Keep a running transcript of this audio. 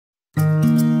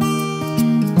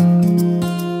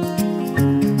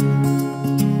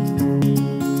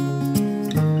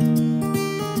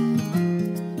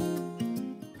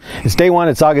Day one,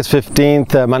 it's August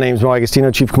 15th. My name is Moe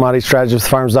Agostina, Chief Commodity Strategist with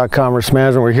Farms.com Risk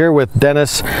Management. We're here with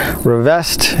Dennis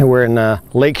Rivest. We're in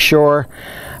Lakeshore.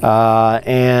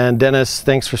 And Dennis,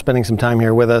 thanks for spending some time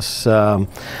here with us. My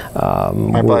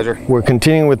pleasure. We're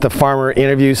continuing with the farmer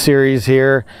interview series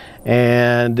here.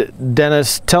 And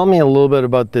Dennis, tell me a little bit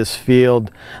about this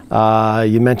field.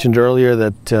 You mentioned earlier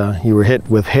that you were hit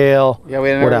with hail. Yeah,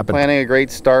 we ended up planting a great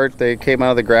start. They came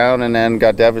out of the ground and then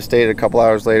got devastated a couple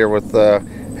hours later with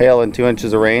hail and 2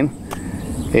 inches of rain.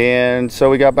 And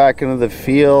so we got back into the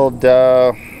field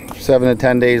 7 to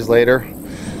 10 days later,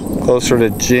 closer to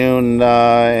June,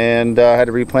 and had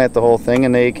to replant the whole thing,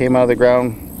 and they came out of the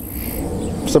ground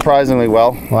surprisingly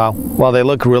well. Wow. Well, they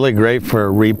look really great for a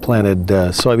replanted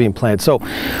soybean plant. So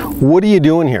what are you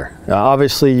doing here?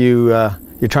 Obviously you're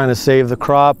trying to save the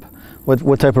crop.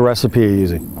 What type of recipe are you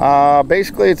using?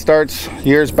 Basically it starts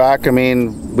years back. I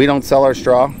mean, we don't sell our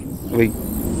straw. We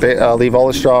leave all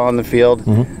the straw on the field.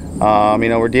 Mm-hmm. You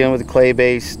know, we're dealing with a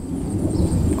clay-based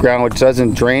ground which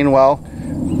doesn't drain well.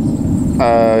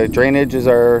 Drainage is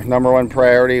our #1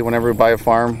 priority whenever we buy a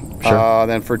farm. Sure.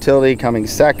 Then fertility coming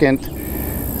second.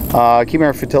 Keeping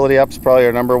our fertility up is probably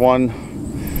our #1.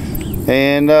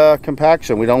 And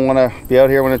compaction. We don't want to be out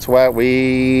here when it's wet.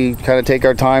 We kind of take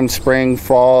our time, spring,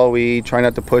 fall. We try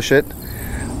not to push it.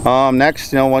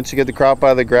 Next, you know, once you get the crop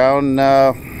out of the ground,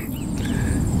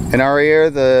 in our area,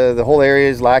 the whole area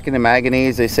is lacking in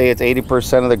manganese. They say it's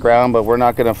 80% of the ground, but we're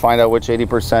not going to find out which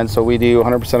 80%. So we do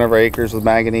 100% of our acres with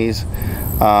manganese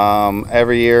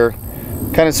every year.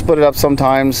 Kind of split it up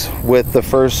sometimes with the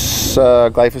first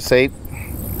glyphosate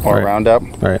or right. Roundup.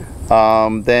 Right.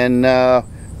 Then a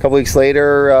couple weeks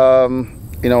later,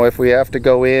 you know, if we have to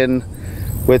go in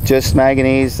with just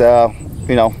manganese,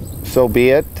 you know, so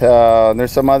be it.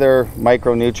 There's some other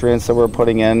micronutrients that we're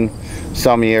putting in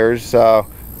some years.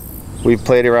 We've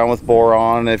played around with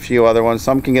boron and a few other ones.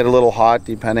 Some can get a little hot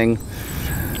depending.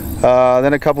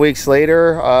 Then a couple weeks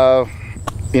later,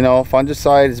 you know,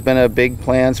 fungicide has been a big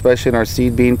plan, especially in our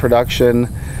seed bean production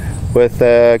with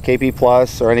KP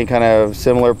Plus or any kind of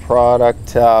similar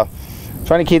product.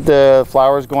 Trying to keep the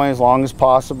flowers going as long as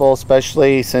possible,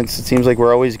 especially since it seems like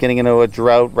we're always getting into a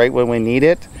drought right when we need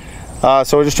it.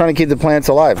 So we're just trying to keep the plants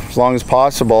alive as long as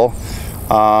possible.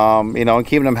 You know, and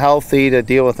keeping them healthy to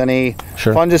deal with any.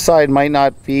 Sure. Fungicide might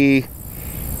not be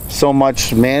so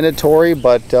much mandatory,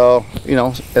 but you know,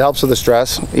 it helps with the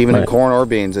stress, even right. in corn or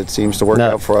beans. It seems to work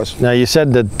out for us. Now you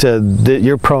said that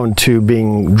you're prone to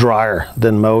being drier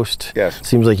than most. Yes.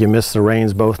 Seems like you miss the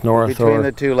rains both north between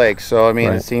the two lakes. So I mean,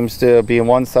 right. It seems to be on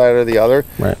one side or the other.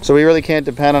 Right. So we really can't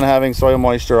depend on having soil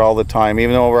moisture all the time,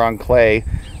 even though we're on clay.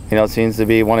 You know, it seems to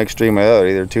be one extreme or the other,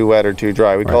 either too wet or too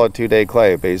dry. We call it 2-day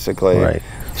clay, basically. Right.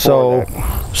 So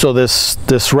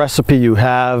this recipe you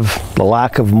have, the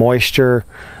lack of moisture,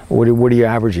 what are you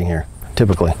averaging here,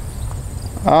 typically?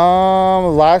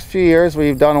 Last few years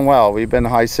we've done well. We've been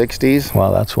high 60s.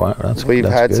 Well, we've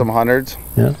had good. some hundreds.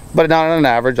 Yeah. But not on an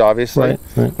average, obviously. Right,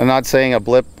 right. I'm not saying a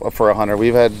blip for 100.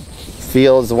 We've had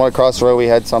fields, the one across the road, we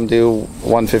had some do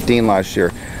 115 last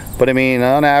year. But I mean,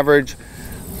 on average,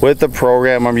 with the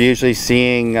program, I'm usually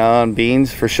seeing on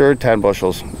beans for sure 10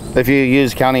 bushels. If you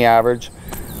use county average,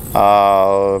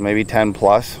 maybe 10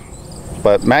 plus.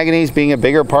 But manganese being a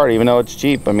bigger part, even though it's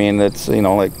cheap, I mean, it's, you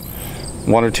know, like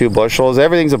 1 or 2 bushels.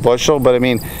 Everything's a bushel, but I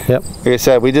mean, yep. Like I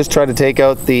said, we just try to take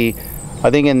out the, I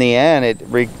think in the end, it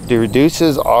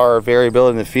reduces our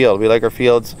variability in the field. We like our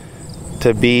fields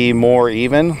to be more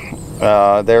even.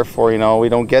 Therefore, you know, we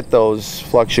don't get those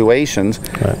fluctuations.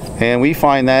 Right. And we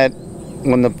find that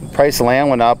when the price of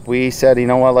land went up, we said, you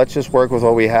know what, let's just work with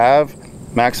what we have,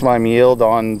 maximize yield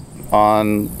on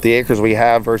the acres we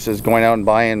have versus going out and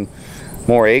buying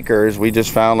more acres. We just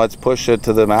found let's push it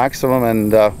to the maximum.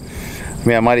 And I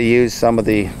mean, I might have used some of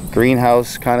the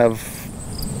greenhouse kind of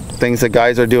things that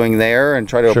guys are doing there and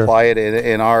try to sure. apply it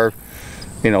in our,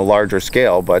 you know, larger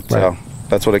scale. But right.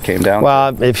 That's what it came down to.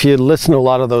 Well, if you listen to a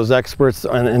lot of those experts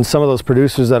and some of those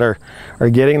producers that are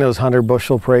getting those 100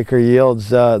 bushel per acre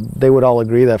yields, they would all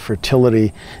agree that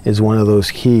fertility is one of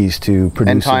those keys to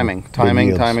producing. And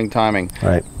timing.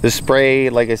 Right. The spray,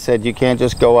 like I said, you can't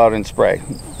just go out and spray.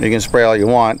 You can spray all you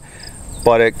want,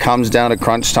 but it comes down to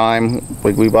crunch time.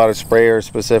 Like we bought a sprayer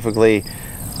specifically.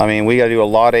 I mean, we got to do a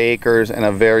lot of acres in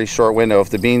a very short window. If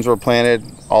the beans were planted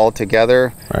all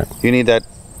together, right. You need that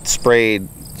sprayed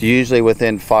usually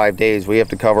within 5 days. We have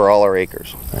to cover all our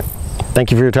acres. Right. Thank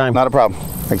you for your time. Not a problem.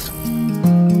 Thanks.